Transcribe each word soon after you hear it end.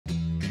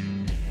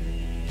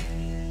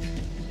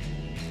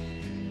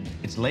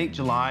It's late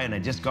July and I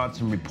just got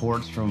some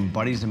reports from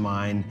buddies of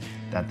mine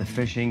that the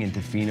fishing in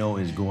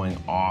Tofino is going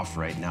off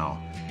right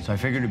now. So I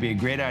figured it'd be a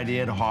great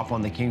idea to hop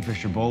on the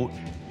Kingfisher boat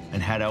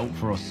and head out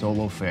for a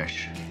solo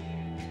fish.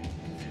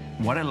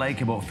 What I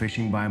like about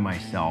fishing by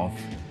myself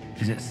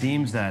is it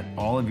seems that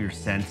all of your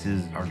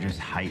senses are just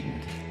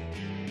heightened.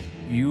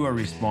 You are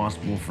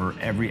responsible for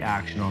every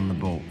action on the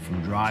boat,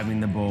 from driving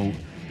the boat,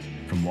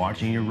 from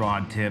watching your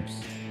rod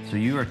tips. So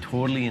you are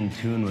totally in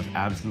tune with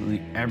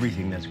absolutely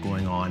everything that's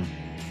going on.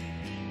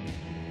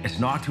 It's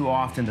not too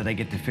often that I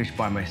get to fish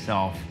by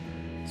myself,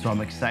 so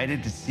I'm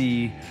excited to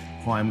see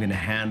how I'm gonna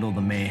handle the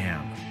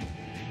mayhem.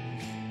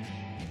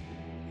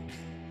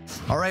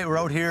 All right, we're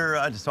out here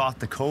just off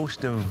the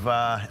coast of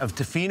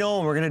Tofino,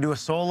 and we're gonna do a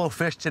solo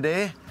fish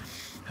today,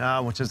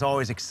 which is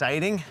always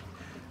exciting.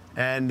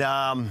 And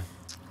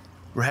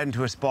we're heading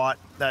to a spot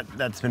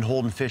that's been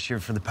holding fish here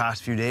for the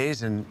past few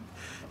days, and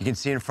you can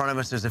see in front of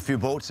us there's a few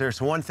boats there.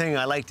 So one thing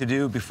I like to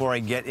do before I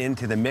get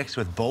into the mix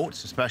with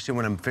boats, especially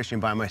when I'm fishing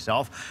by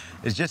myself,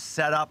 is just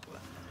set up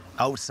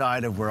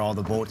outside of where all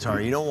the boats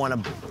are. You don't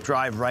want to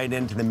drive right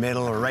into the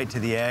middle or right to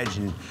the edge,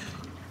 and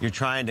you're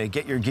trying to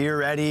get your gear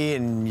ready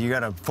and you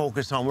got to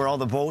focus on where all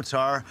the boats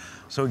are.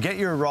 So get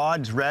your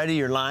rods ready,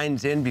 your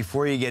lines in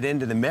before you get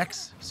into the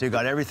mix. So you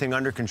got everything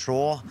under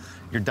control.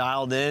 You're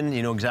dialed in,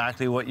 you know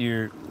exactly what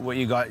you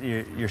got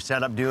your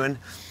setup doing.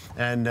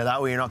 And that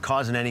way you're not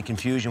causing any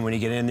confusion when you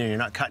get in there. You're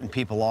not cutting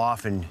people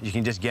off, and you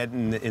can just get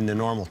in the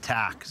normal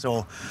tack.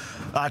 So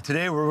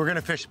today we're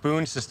gonna fish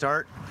spoons to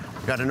start.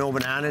 Got a no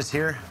bananas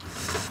here,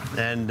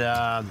 and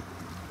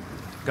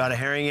got a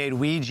herring aid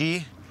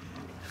Ouija.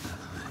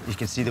 You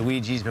can see the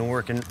Ouija's been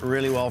working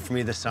really well for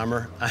me this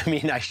summer. I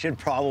mean, I should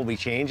probably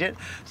change it.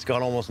 It's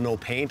got almost no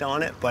paint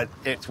on it, but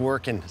it's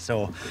working,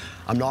 so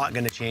I'm not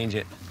gonna change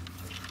it.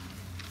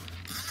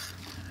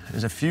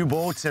 There's a few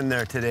boats in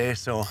there today,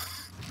 so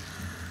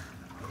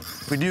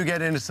if we do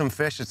get into some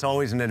fish, it's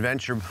always an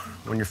adventure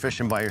when you're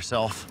fishing by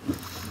yourself.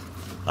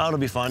 Oh, it'll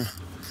be fun.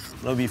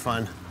 It'll be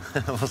fun.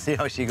 We'll see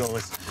how she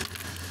goes.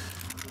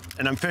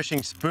 And I'm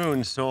fishing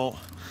spoons, so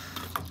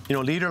you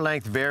know, leader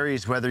length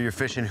varies whether you're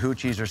fishing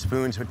hoochies or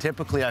spoons, but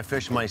typically I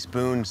fish my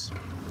spoons,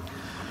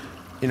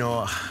 you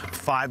know,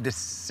 5 to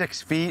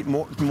 6 feet,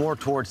 more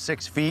towards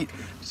 6 feet.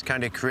 Just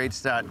kind of creates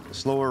that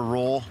slower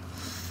roll.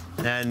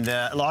 And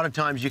a lot of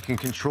times you can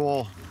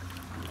control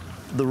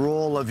the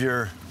roll of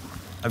your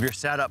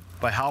setup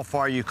by how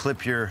far you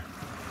clip your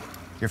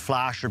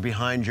flasher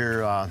behind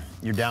your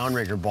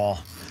downrigger ball.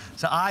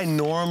 So I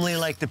normally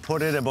like to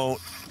put it about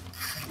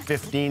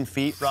 15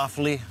 feet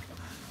roughly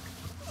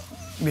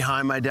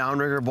behind my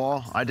downrigger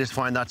ball. I just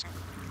find that's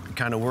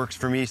kind of works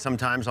for me.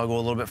 Sometimes I'll go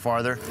a little bit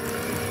farther.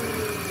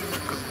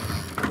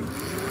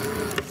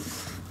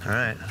 All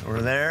right,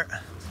 we're there.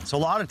 So a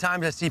lot of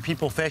times I see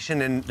people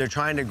fishing and they're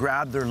trying to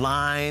grab their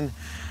line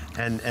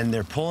and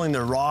they're pulling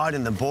their rod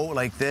in the boat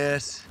like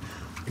this,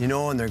 you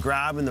know, and they're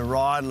grabbing the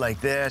rod like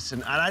this.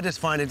 And I just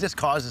find it just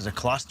causes a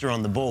cluster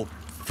on the boat.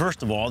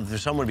 First of all, if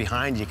there's someone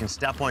behind you, you can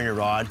step on your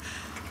rod,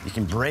 you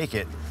can break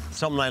it.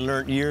 Something I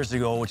learned years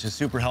ago, which is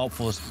super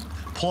helpful, is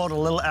pull out a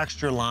little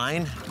extra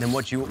line than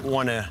what you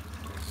want to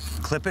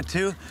clip it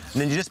to, and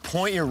then you just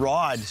point your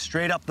rod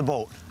straight up the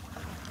boat,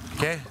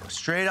 okay?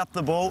 Straight up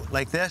the boat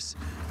like this,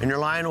 and your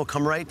line will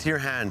come right to your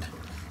hand.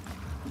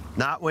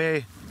 That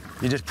way,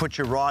 you just put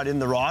your rod in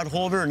the rod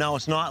holder, and now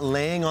it's not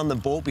laying on the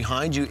boat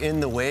behind you in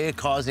the way,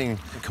 causing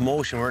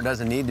commotion where it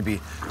doesn't need to be.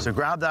 So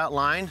grab that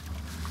line,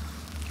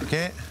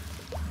 okay?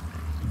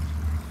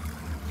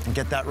 And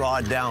get that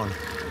rod down.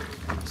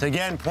 So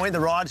again, point the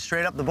rod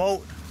straight up the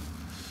boat,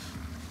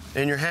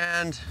 in your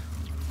hand,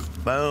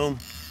 boom,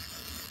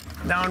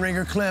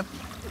 downrigger clip.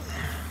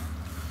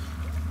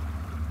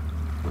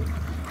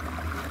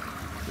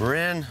 We're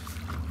in,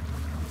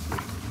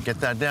 get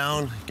that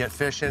down, get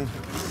fishing.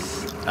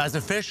 As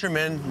a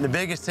fisherman, the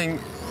biggest thing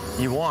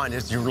you want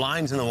is your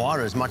lines in the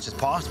water as much as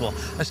possible,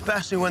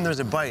 especially when there's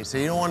a bite. So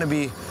you don't want to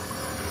be,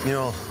 you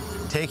know,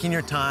 taking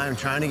your time,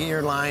 trying to get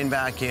your line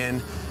back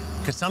in,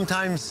 because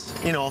sometimes,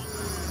 you know,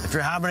 if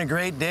you're having a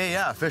great day,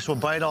 yeah, fish will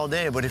bite all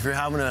day, but if you're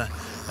having a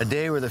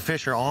day where the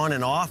fish are on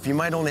and off, you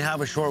might only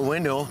have a short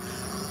window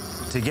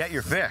to get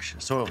your fish.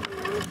 So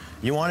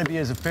you want to be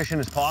as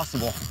efficient as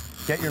possible.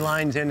 Get your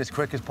lines in as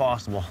quick as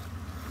possible.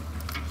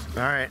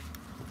 All right,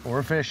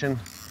 we're fishing.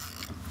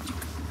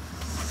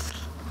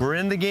 We're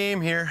in the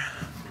game here.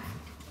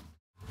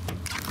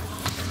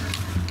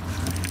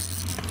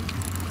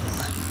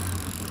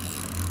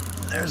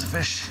 There's a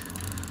fish.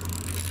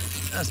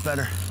 That's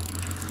better.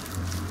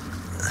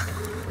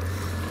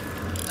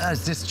 I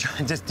was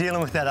just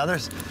dealing with that other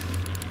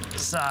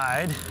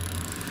side,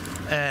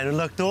 and we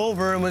looked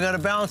over and we got a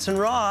bouncing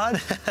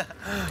rod.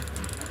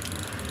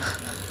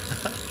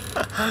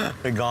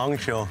 The gong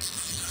show.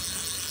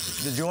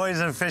 The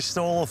joys of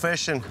solo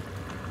fishing.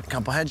 A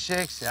couple head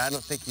shakes. Yeah, I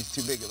don't think he's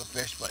too big of a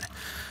fish, but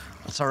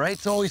that's all right.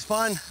 It's always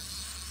fun.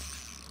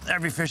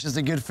 Every fish is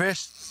a good fish.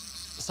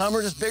 Some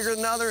are just bigger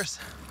than others.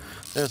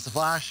 There's the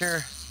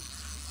flasher.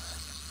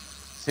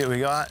 See what we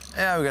got?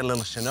 Yeah, we got a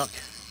little chinook.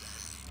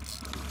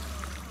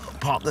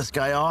 Pop this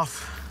guy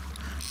off.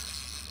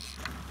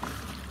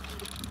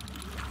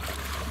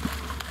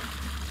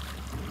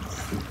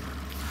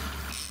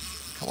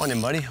 Come on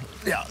in, buddy.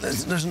 Yeah,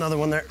 there's another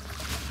one there.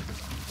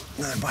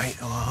 Another bite.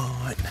 Oh,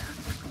 what?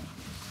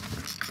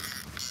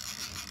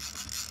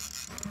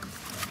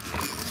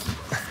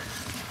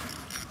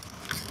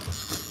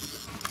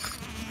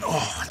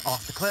 Oh,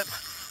 off the clip.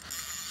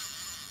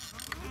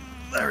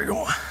 There we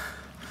go.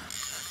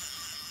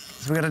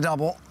 So we got a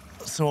double.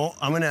 So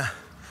I'm gonna,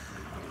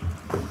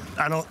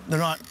 they're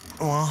not,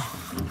 well,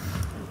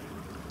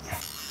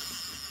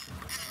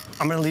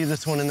 I'm gonna leave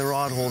this one in the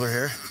rod holder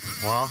here.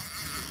 Well,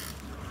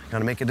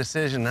 gotta make a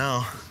decision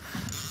now.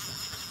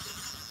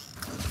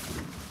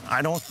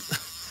 I don't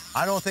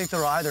think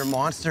they're either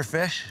monster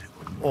fish.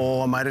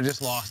 Oh, I might have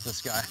just lost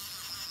this guy.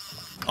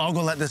 I'll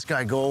go let this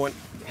guy go and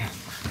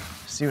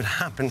see what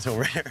happens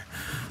over here.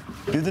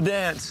 Do the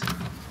dance.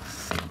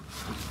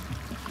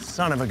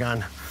 Son of a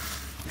gun.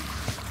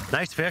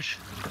 Nice fish.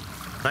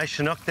 Nice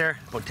chinook there,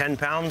 about 10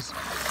 pounds.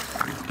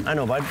 I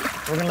know, bud.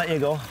 We're gonna let you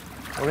go.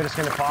 We're just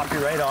gonna pop you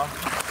right off.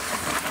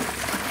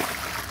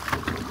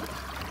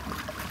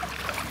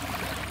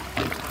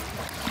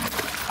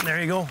 There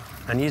you go.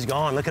 And he's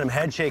gone. Look at him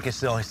head shaking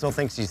still. He still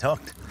thinks he's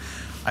hooked.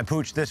 I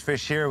pooched this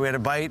fish here. We had a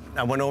bite.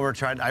 I went over,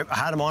 I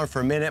had him on for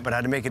a minute, but I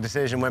had to make a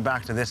decision, went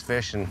back to this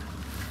fish, and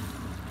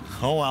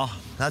oh well.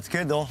 That's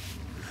good though.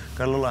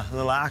 Got a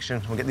little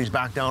action. We'll get these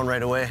back down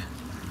right away.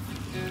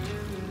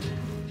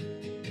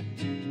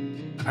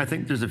 I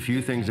think there's a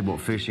few things about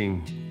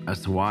fishing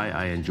as to why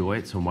I enjoy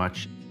it so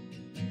much.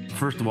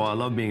 First of all, I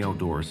love being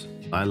outdoors.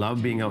 I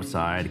love being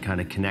outside, kind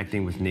of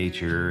connecting with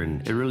nature,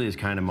 and it really is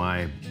kind of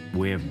my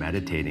way of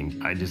meditating.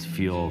 I just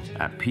feel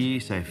at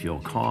peace, I feel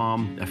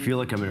calm. I feel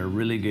like I'm in a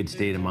really good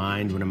state of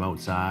mind when I'm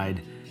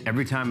outside.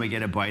 Every time I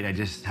get a bite, I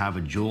just have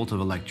a jolt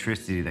of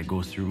electricity that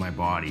goes through my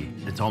body.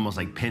 It's almost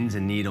like pins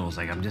and needles,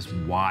 like I'm just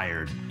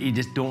wired. You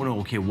just don't know,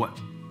 okay,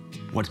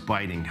 what's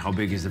biting? How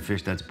big is the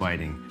fish that's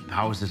biting?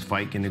 How is this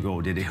fight gonna go?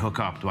 Did he hook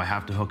up? Do I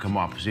have to hook him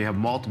up? So you have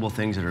multiple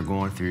things that are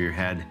going through your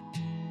head.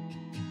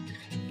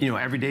 You know,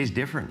 every day is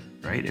different,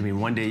 right? I mean,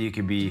 one day you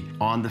could be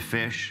on the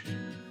fish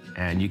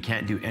and you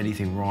can't do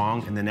anything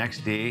wrong, and the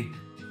next day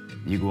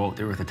you go out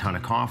there with a ton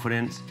of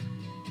confidence,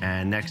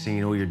 and next thing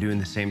you know, you're doing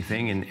the same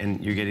thing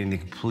and you're getting the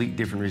complete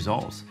different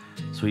results.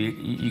 So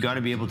you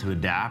gotta be able to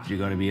adapt, you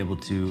gotta be able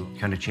to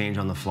kind of change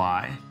on the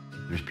fly.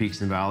 There's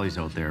peaks and valleys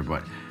out there,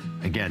 but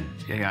again,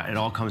 it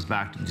all comes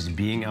back to just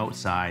being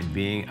outside,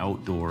 being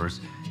outdoors,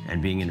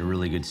 and being in a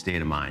really good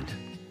state of mind.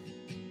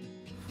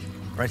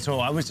 Right, so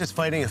I was just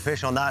fighting a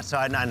fish on that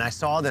side, and I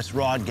saw this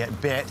rod get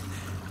bit.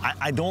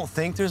 I don't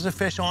think there's a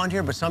fish on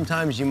here, but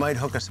sometimes you might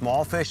hook a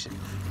small fish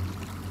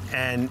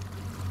and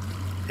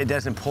it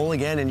doesn't pull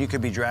again, and you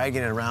could be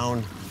dragging it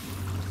around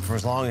for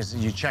as long as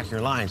you check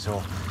your line.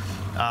 So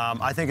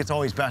I think it's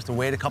always best to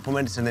wait a couple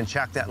minutes and then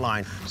check that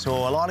line. So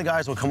a lot of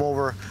guys will come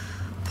over,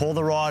 pull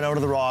the rod out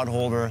of the rod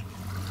holder,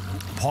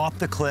 pop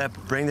the clip,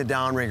 bring the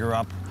downrigger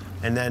up,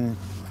 and then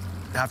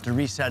have to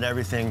reset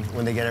everything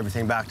when they get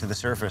everything back to the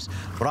surface.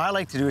 What I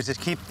like to do is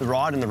just keep the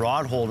rod in the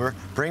rod holder,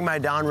 bring my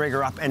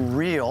downrigger up and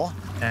reel,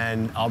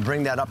 and I'll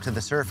bring that up to the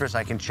surface.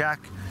 I can check,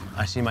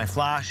 I see my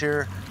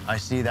flasher, I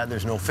see that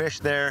there's no fish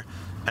there,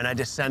 and I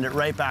just send it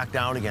right back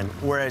down again.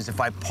 Whereas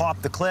if I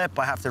pop the clip,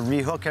 I have to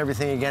rehook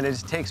everything again. It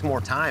just takes more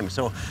time.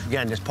 So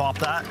again, just pop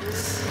that,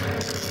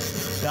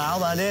 dial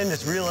that in,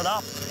 just reel it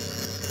up.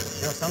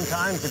 You know,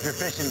 sometimes if you're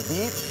fishing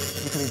deep,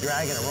 you can be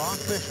dragging a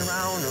rockfish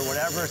around or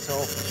whatever, so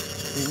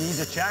you need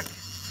to check.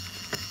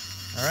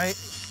 All right,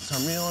 so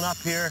I'm reeling up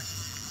here.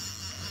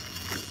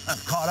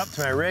 I've caught up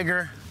to my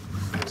rigger,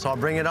 so I'll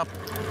bring it up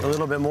a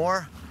little bit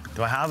more.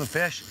 Do I have a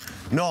fish?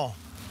 No,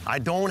 I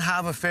don't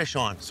have a fish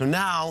on. So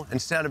now,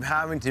 instead of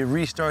having to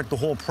restart the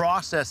whole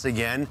process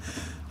again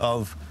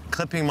of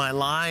clipping my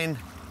line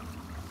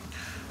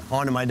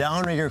onto my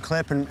downrigger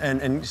clip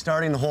and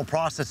starting the whole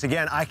process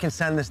again, I can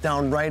send this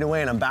down right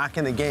away and I'm back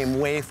in the game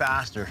way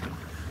faster,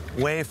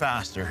 way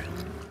faster.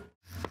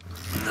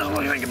 Oh,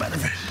 look at that better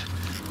fish.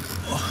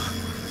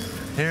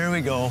 Oh, here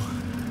we go.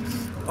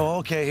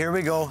 Okay, here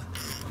we go.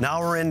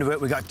 Now we're into it.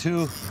 We got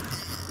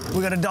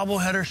a double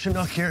header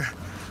chinook here.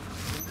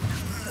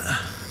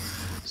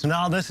 So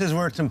now this is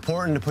where it's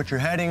important to put your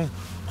heading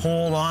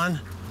hold on.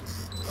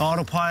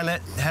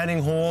 Autopilot,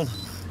 heading hold,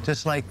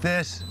 just like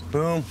this,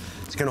 boom.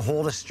 It's gonna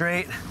hold us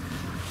straight.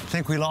 I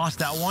think we lost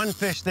that one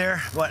fish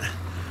there, but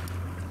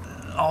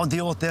I'll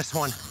deal with this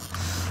one.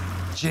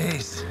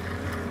 Jeez,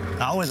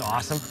 that was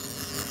awesome.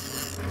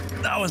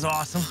 That was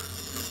awesome.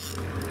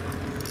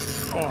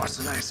 Oh, it's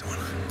a nice one.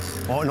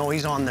 Oh no,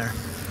 he's on there.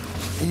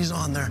 He's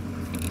on there.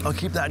 I'll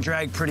keep that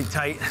drag pretty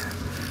tight.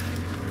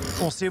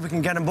 We'll see if we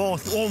can get them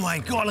both. Oh my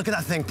God, look at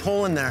that thing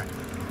pulling there,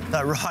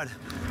 that rod.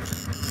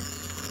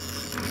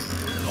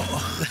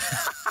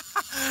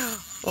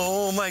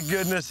 Oh my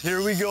goodness,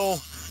 here we go.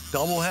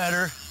 Double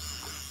header.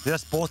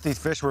 Yes, both these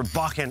fish were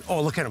bucking.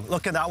 Oh, look at him.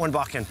 Look at that one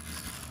bucking.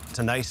 It's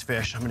a nice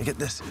fish. I'm gonna get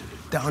this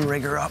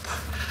downrigger up.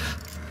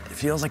 If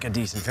feels like a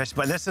decent fish,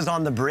 but this is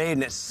on the braid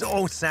and it's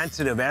so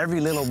sensitive.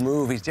 Every little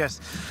move,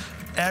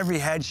 every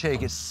head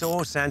shake is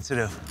so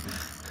sensitive.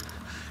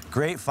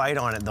 Great fight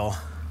on it though.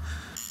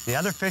 The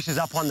other fish is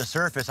up on the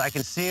surface. I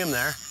can see him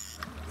there.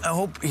 I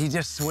hope he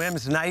just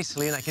swims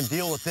nicely and I can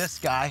deal with this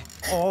guy.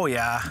 Oh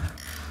yeah,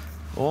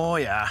 oh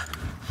yeah.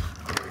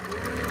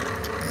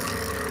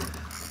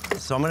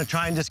 So I'm gonna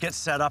try and just get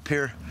set up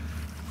here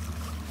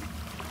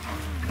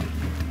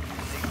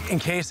in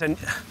case I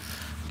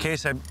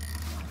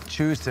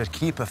choose to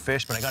keep a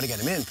fish, but I gotta get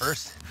him in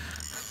first.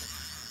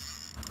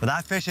 But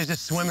that fish is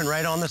just swimming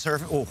right on the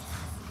surface. Oh,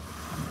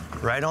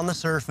 right on the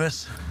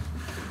surface.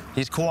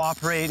 He's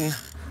cooperating.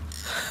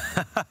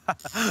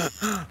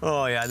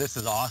 Oh yeah, this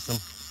is awesome.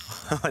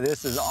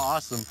 This is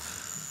awesome.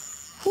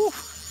 Whew.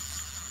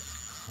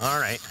 All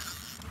right.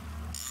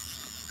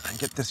 And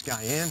get this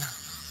guy in.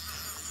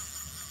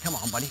 Come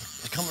on, buddy.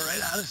 He's coming right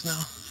at us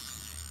now.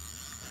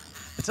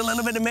 It's a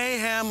little bit of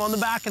mayhem on the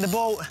back of the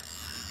boat.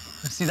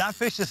 See, that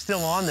fish is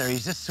still on there.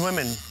 He's just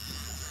swimming.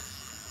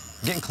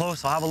 Getting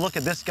close. I'll have a look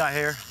at this guy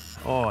here.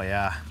 Oh,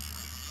 yeah.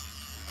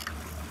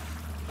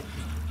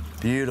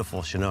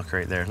 Beautiful chinook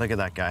right there. Look at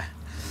that guy.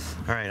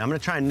 All right, I'm gonna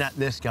try and net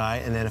this guy,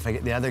 and then if I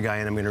get the other guy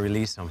in, I'm gonna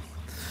release him.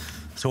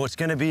 So it's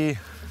gonna be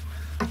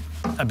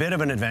a bit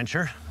of an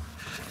adventure.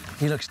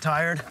 He looks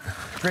tired.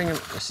 Bring him,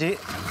 see,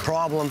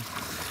 problem.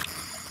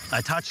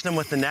 I touched him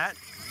with the net.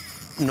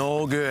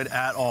 No good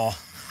at all.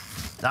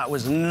 That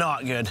was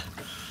not good.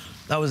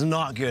 That was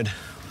not good.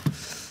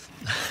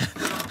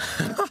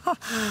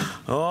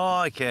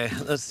 Okay,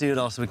 let's see what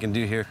else we can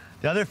do here.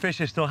 The other fish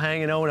is still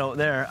hanging out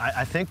there.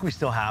 I think we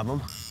still have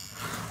them.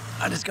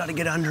 I just gotta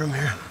get under him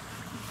here.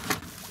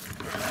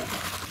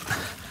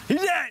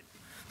 He's dead!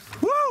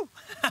 Woo!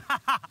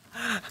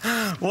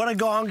 What a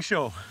gong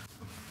show.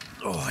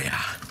 Oh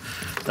yeah,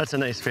 that's a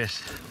nice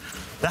fish.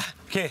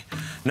 Okay,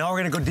 now we're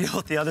gonna go deal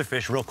with the other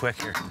fish real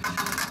quick here.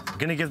 I'm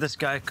gonna give this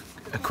guy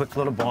a quick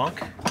little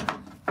bonk.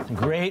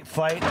 Great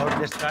fight out of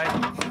this guy.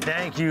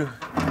 Thank you.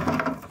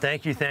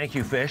 Thank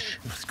you, fish.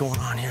 What's going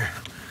on here?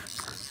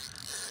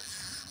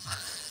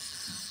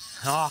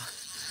 Oh,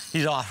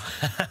 he's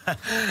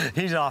off.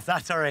 He's off,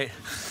 that's all right.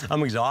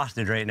 I'm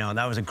exhausted right now.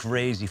 That was a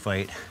crazy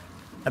fight.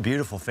 A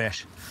beautiful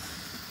fish.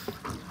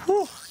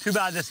 Whew. Too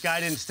bad this guy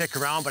didn't stick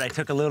around, but I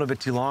took a little bit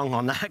too long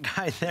on that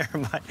guy there.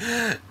 But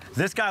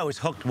this guy was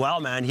hooked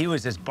well, man. He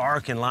was just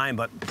barking line,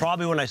 but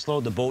probably when I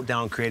slowed the boat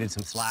down, created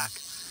some slack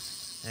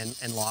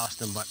and lost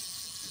him. But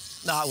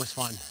that was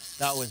fun.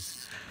 That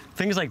was,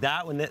 things like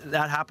that, when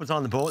that happens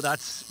on the boat,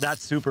 that's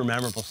super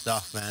memorable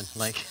stuff, man.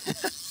 Like,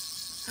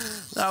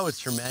 that was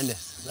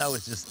tremendous. That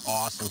was just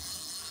awesome.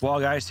 Well,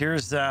 guys,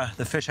 here's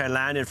the fish I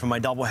landed from my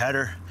double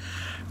header.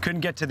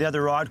 Couldn't get to the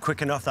other rod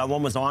quick enough. That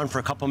one was on for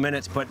a couple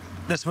minutes, but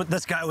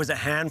this guy was a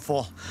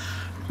handful.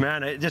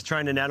 Man, just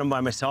trying to net him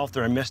by myself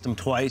there, I missed him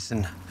twice,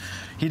 and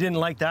he didn't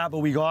like that, but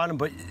we got him.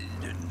 But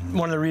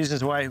one of the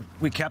reasons why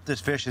we kept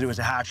this fish is it was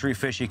a hatchery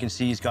fish. You can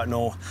see he's got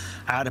no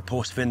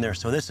adipose fin there.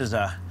 So this is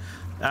a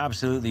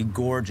absolutely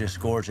gorgeous,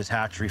 gorgeous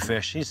hatchery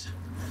fish. He's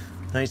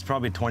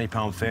probably a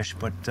 20-pound fish,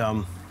 but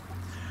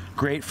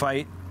great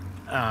fight.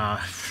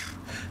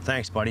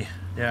 Thanks, buddy.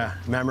 Yeah,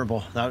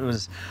 memorable.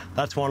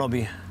 That's one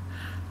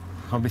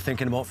I'll be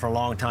thinking about for a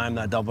long time,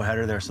 that double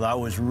header there. So that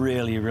was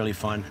really, really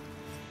fun.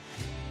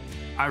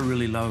 I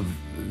really love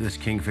this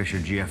Kingfisher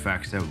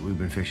GFX that we've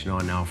been fishing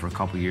on now for a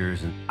couple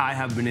years. And I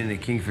have been in a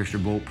Kingfisher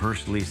boat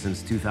personally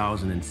since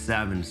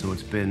 2007. So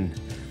it's been,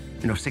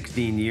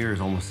 16 years,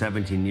 almost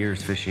 17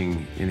 years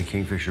fishing in a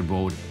Kingfisher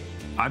boat.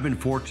 I've been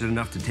fortunate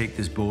enough to take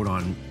this boat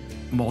on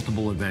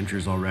multiple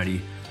adventures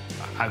already.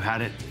 I've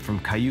had it from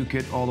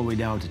Cayucit all the way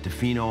down to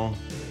Tofino.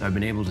 I've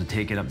been able to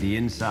take it up the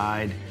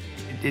inside.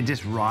 It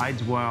just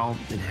rides well,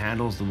 it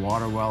handles the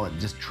water well, it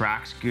just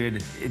tracks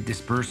good, it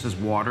disperses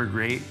water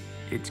great.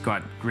 It's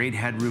got great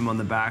headroom on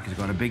the back, it's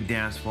got a big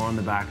dance floor on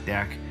the back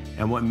deck.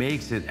 And what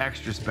makes it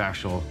extra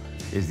special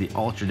is the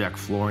ultra deck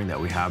flooring that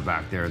we have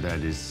back there that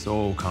is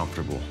so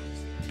comfortable.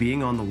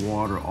 Being on the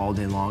water all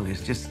day long,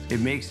 it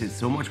makes it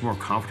so much more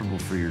comfortable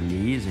for your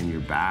knees and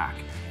your back.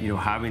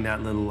 Having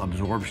that little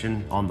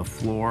absorption on the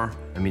floor,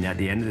 at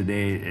the end of the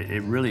day,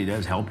 it really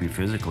does help you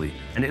physically.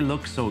 And it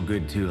looks so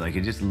good too, like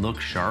it just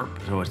looks sharp.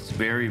 So it's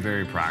very,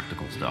 very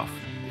practical stuff.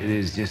 It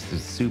is just a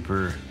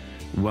super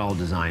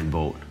well-designed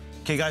boat.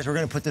 Okay guys, we're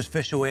gonna put this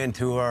fish away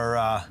into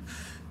our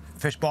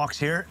fish box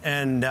here.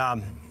 And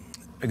a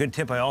good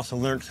tip I also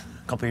learned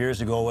a couple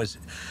years ago was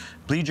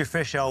bleed your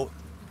fish out.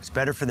 It's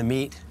better for the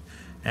meat.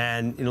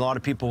 And a lot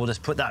of people will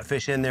just put that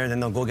fish in there,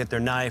 then they'll go get their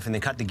knife and they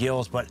cut the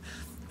gills. But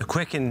a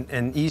quick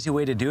and easy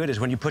way to do it is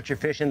when you put your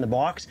fish in the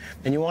box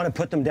and you want to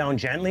put them down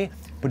gently,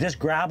 but just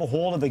grab a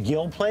hold of the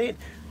gill plate,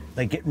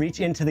 like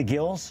reach into the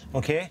gills,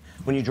 okay?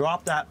 When you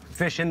drop that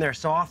fish in there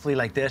softly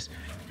like this,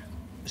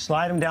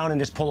 slide them down and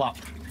just pull up.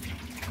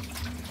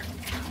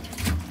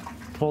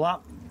 Pull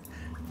up,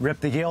 rip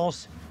the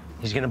gills,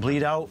 he's gonna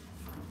bleed out.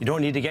 You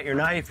don't need to get your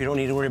knife, you don't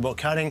need to worry about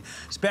cutting,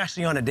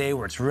 especially on a day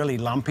where it's really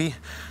lumpy.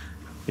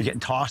 You're getting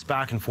tossed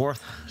back and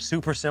forth.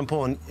 Super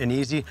simple and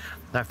easy.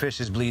 That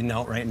fish is bleeding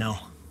out right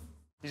now.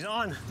 He's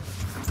on.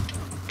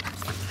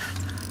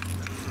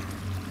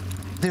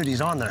 Dude,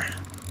 he's on there.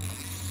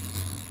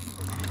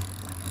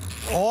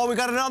 Oh, we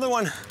got another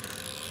one.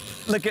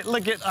 Lick it,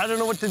 lick it. I don't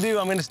know what to do.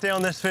 I'm gonna stay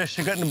on this fish.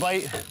 I got in a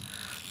bite.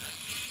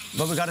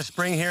 But we got a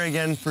spring here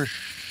again for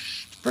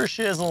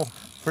shizzle,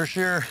 for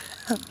sure.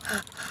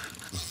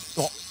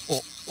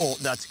 Oh,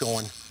 that's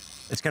going.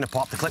 It's gonna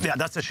pop the clip. Yeah,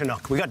 that's a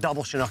chinook. We got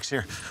double chinooks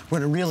here. We're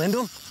gonna reel into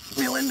him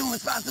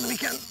as fast as we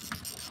can.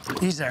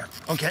 He's there.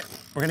 Okay,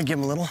 we're gonna give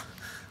him a little.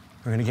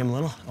 We're gonna give him a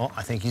little. Oh,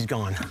 I think he's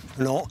gone.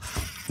 No,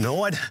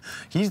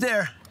 he's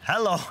there.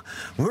 Hello,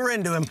 we're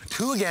into him.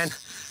 2 again.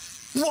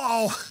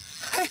 Whoa,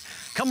 hey,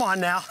 come on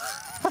now.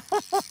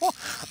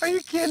 Are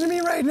you kidding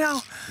me right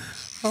now?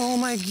 Oh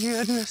my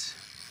goodness.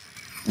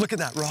 Look at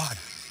that rod.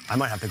 I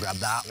might have to grab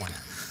that one.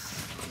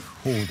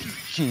 Oh,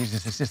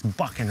 Jesus, it's just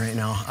bucking right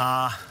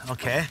now.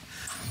 Okay,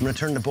 I'm gonna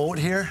turn the boat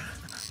here.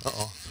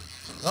 Uh-oh.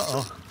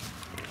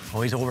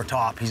 Oh, he's over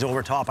top,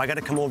 I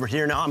gotta come over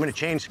here now. I'm gonna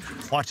change,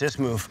 watch this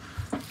move.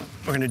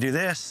 We're gonna do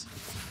this.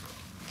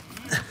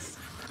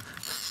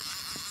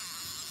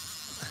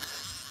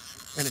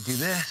 We're gonna do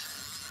this.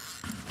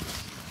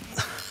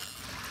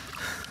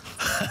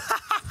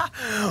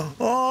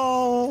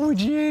 Oh,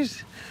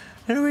 geez.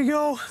 Here we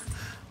go.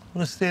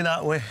 Let's stay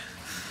that way.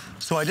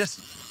 So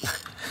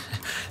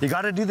you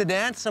gotta do the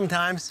dance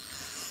sometimes.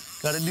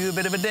 Gotta do a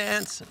bit of a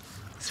dance.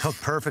 It's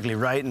hooked perfectly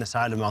right in the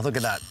side of the mouth. Look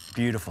at that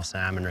beautiful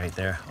salmon right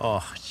there.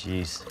 Oh,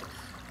 geez.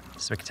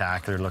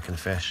 Spectacular looking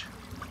fish.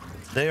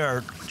 They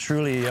are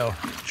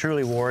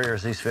truly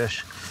warriors, these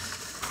fish.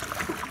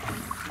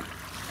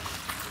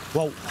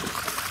 Whoa.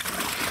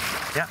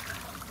 Yeah,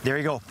 there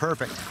you go,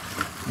 perfect.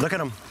 Look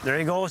at him, there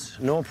he goes,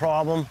 no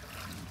problem.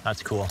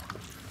 That's cool.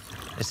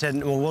 I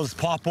said, well, we'll just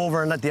pop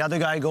over and let the other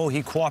guy go.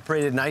 He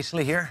cooperated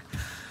nicely here,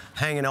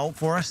 hanging out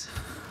for us.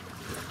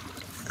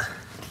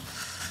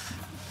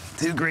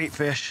 2 great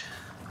fish.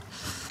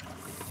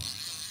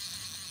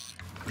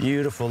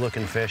 Beautiful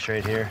looking fish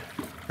right here.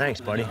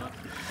 Thanks, buddy.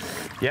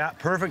 Yeah,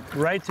 perfect,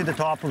 right to the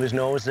top of his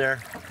nose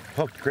there.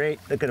 Hooked great,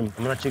 look at him, I'm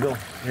gonna let you go.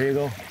 Here you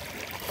go.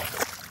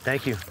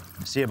 Thank you,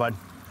 see you, bud.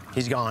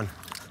 He's gone.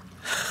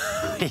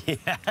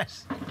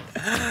 Yes.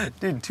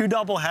 Dude, 2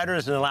 double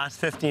headers in the last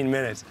 15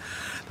 minutes.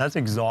 That's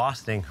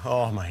exhausting.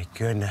 Oh my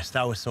goodness,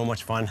 that was so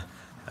much fun.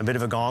 A bit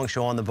of a gong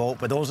show on the boat,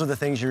 but those are the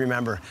things you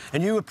remember.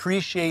 And you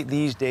appreciate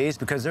these days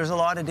because there's a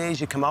lot of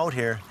days you come out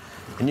here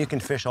and you can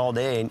fish all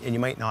day and you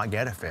might not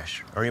get a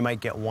fish, or you might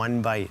get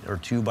 1 bite or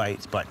 2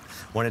 bites, but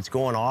when it's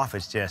going off,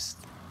 it's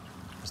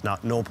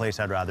no place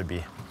I'd rather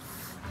be.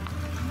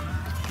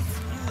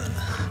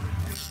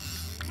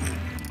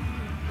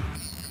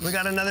 We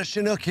got another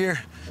chinook here.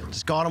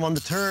 Just got him on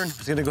the turn.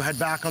 He's gonna go head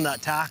back on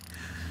that tack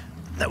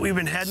that we've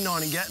been heading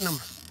on and getting him.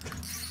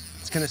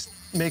 It's gonna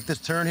make this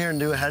turn here and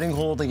do a heading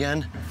hold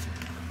again.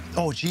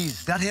 Oh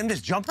geez, that him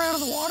just jump out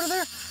of the water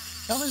there?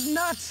 That was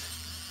nuts.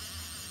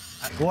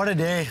 What a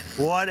day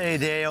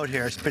out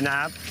here. It's been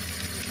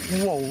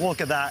whoa,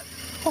 look at that.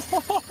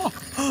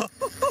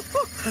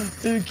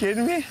 Are you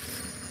kidding me?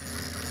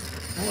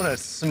 What a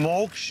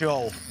smoke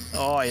show.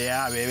 Oh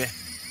yeah, baby.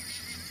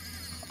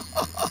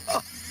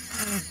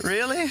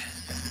 Really?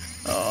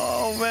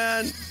 Oh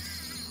man.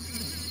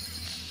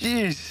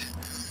 Jeez.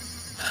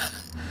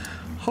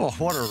 Oh,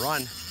 what a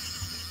run.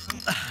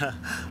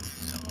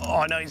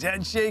 Oh, no, his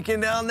head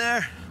shaking down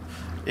there.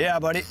 Yeah,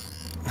 buddy.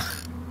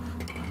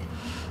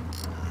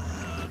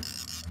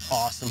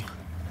 Awesome.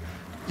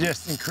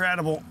 Just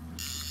incredible.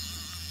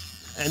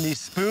 And these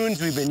spoons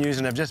we've been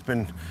using have just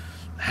been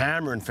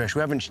hammering fish.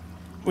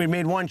 We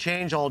made 1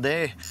 change all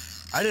day.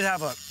 I did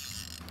have a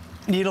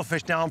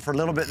needlefish down for a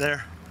little bit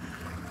there.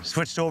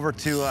 Switched over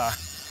to a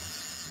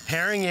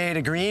herring aid,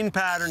 a green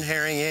pattern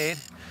herring aid,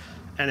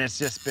 and it's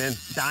just been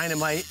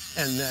dynamite.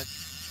 And the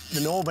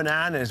no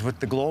bananas with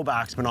the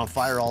glowback's been on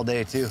fire all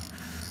day too.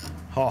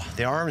 Oh,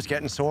 the arm's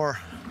getting sore.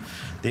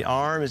 The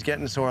arm is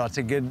getting sore. That's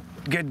a good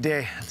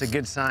day. That's a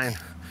good sign.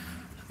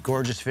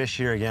 Gorgeous fish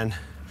here again.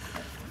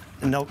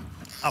 And I'll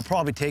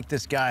probably take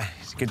this guy.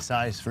 He's a good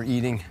size for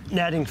eating.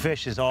 Netting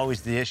fish is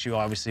always the issue,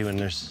 obviously, when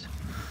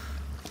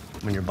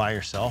you're by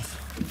yourself.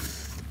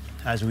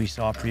 As we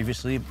saw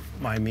previously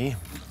by me,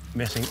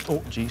 missing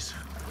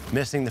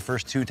the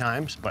first 2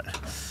 times, but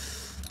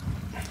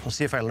we'll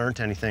see if I learned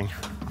anything.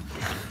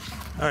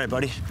 All right,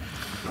 buddy.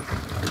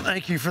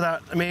 Thank you for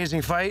that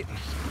amazing fight.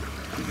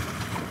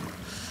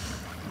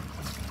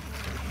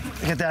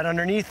 Get that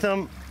underneath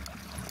them.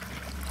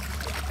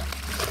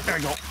 There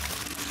we go.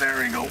 There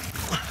we go.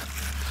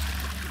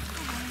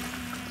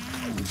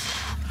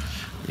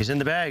 He's in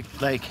the bag.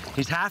 Like,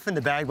 he's half in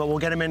the bag, but we'll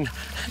get him in.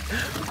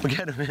 We'll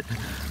get him in.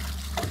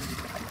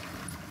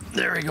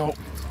 There we go.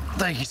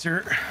 Thank you,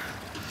 sir.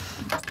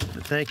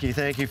 Thank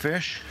you,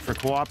 fish, for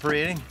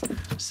cooperating.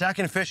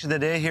 Second fish of the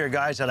day here,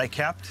 guys, that I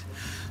kept.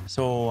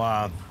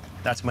 So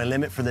that's my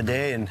limit for the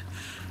day, and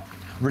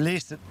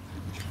released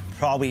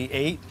probably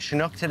 8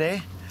 chinook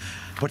today.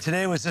 But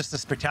today was just a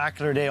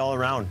spectacular day all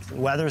around. The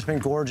weather's been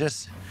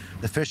gorgeous.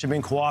 The fish have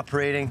been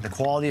cooperating. The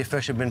quality of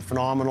fish have been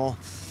phenomenal.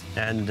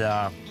 And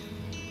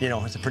you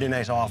know, it's a pretty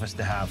nice office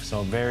to have.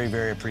 So very,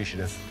 very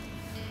appreciative.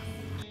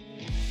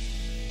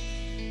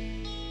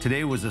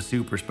 Today was a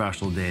super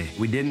special day.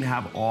 We didn't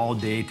have all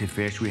day to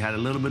fish. We had a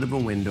little bit of a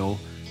window.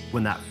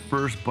 When that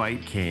first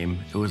bite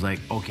came, it was like,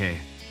 okay,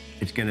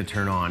 it's gonna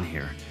turn on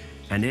here.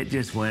 And it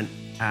just went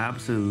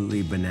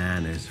absolutely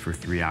bananas for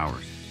 3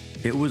 hours.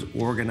 It was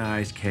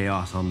organized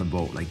chaos on the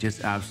boat, like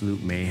just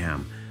absolute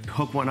mayhem.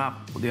 Hook one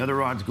up, the other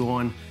rod's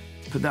going,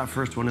 put that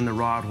first one in the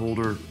rod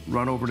holder,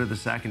 run over to the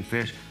second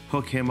fish,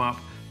 hook him up,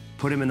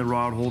 put him in the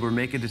rod holder,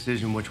 make a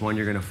decision which one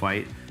you're gonna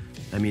fight.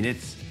 I mean,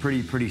 it's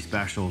pretty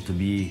special to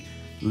be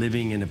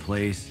living in a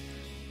place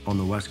on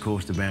the west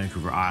coast of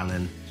Vancouver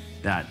Island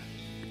that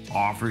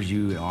offers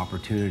you an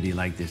opportunity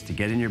like this to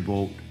get in your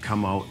boat,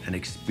 come out and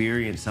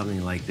experience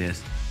something like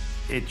this.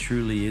 It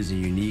truly is a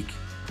unique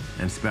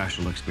and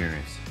special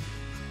experience.